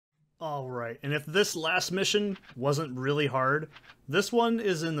Alright, and if this last mission wasn't really hard, this one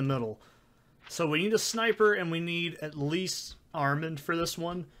is in the middle. So we need a sniper and we need at least armament for this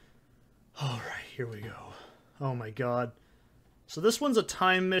one. Alright, here we go. Oh my god. So this one's a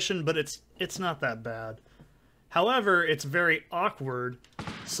time mission, but it's not that bad. However, it's very awkward,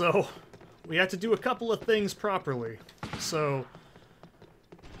 so we have to do a couple of things properly. So,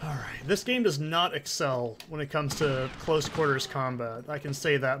 alright, this game does not excel when it comes to close quarters combat. I can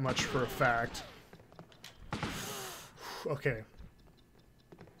say that much for a fact. Okay.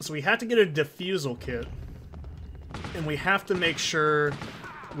 So we have to get a defusal kit, and we have to make sure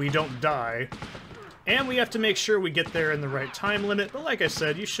we don't die, and we have to make sure we get there in the right time limit, but like I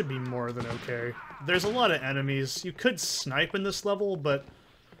said, you should be more than okay. There's a lot of enemies. You could snipe in this level, but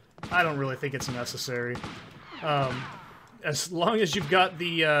I don't really think it's necessary. As long as you've got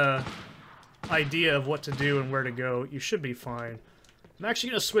the idea of what to do and where to go, you should be fine. I'm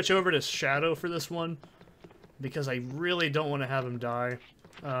actually going to switch over to Shadow for this one, because I really don't want to have him die,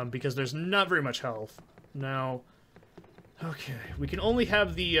 because there's not very much health. Now, okay, we can only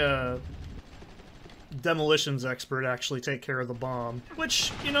have the demolitions expert actually take care of the bomb,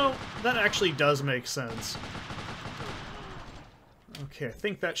 which, you know, that actually does make sense. Okay, I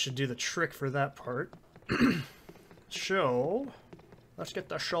think that should do the trick for that part. So, let's get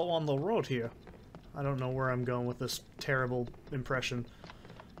the show on the road here. I don't know where I'm going with this terrible impression.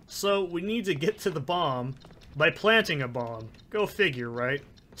 So, we need to get to the bomb by planting a bomb. Go figure, right?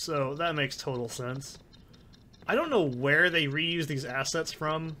 So, that makes total sense. I don't know where they reuse these assets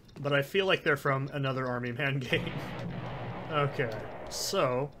from, but I feel like they're from another Army Man game. Okay,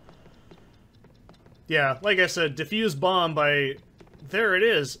 so... yeah, like I said, defuse bomb by... there it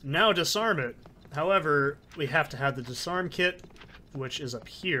is! Now disarm it! However, we have to have the disarm kit, which is up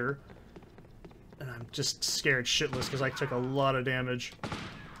here. And I'm just scared shitless because I took a lot of damage.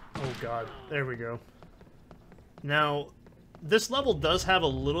 Oh god, there we go. Now, this level does have a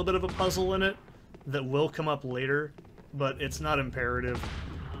little bit of a puzzle in it that will come up later, but it's not imperative.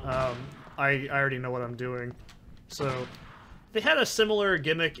 I already know what I'm doing. So, they had a similar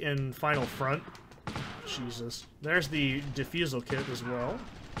gimmick in Final Front. Jesus. There's the defusal kit as well.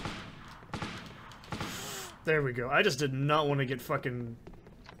 There we go. I just did not want to get fucking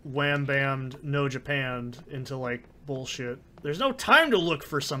wham-bammed, no-Japanned into, like, bullshit. There's no time to look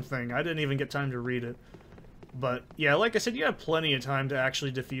for something. I didn't even get time to read it. But, yeah, like I said, you have plenty of time to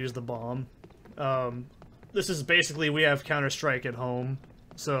actually defuse the bomb. This is basically, we have Counter-Strike at home,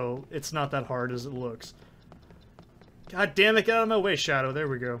 so it's not that hard as it looks. God damn it, get out of my way, Shadow. There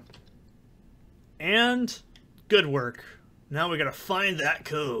we go. And, good work. Now we gotta find that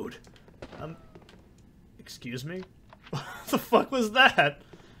code. Excuse me? What the fuck was that?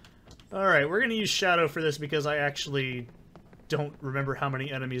 Alright, we're gonna use Shadow for this because I actually don't remember how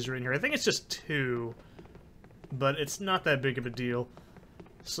many enemies are in here. I think it's just 2, but it's not that big of a deal.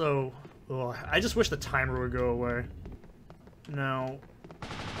 So, oh, I just wish the timer would go away. Now,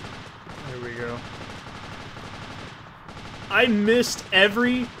 there we go. I missed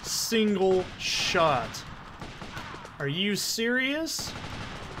every single shot. Are you serious?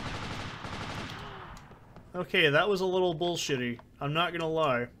 Okay, that was a little bullshitty. I'm not gonna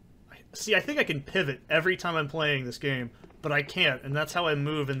lie. See, I think I can pivot every time I'm playing this game, but I can't, and that's how I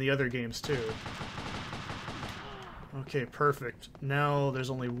move in the other games too. Okay, perfect. Now there's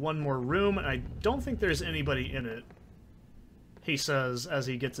only one more room, and I don't think there's anybody in it. He says as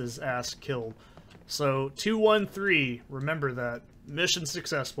he gets his ass killed. So, 2-1-3, remember that. Mission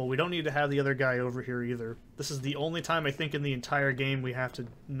successful. We don't need to have the other guy over here either. This is the only time I think in the entire game we have to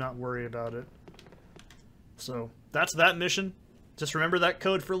not worry about it. So, that's that mission. Just remember that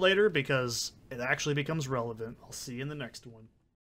code for later because it actually becomes relevant. I'll see you in the next one.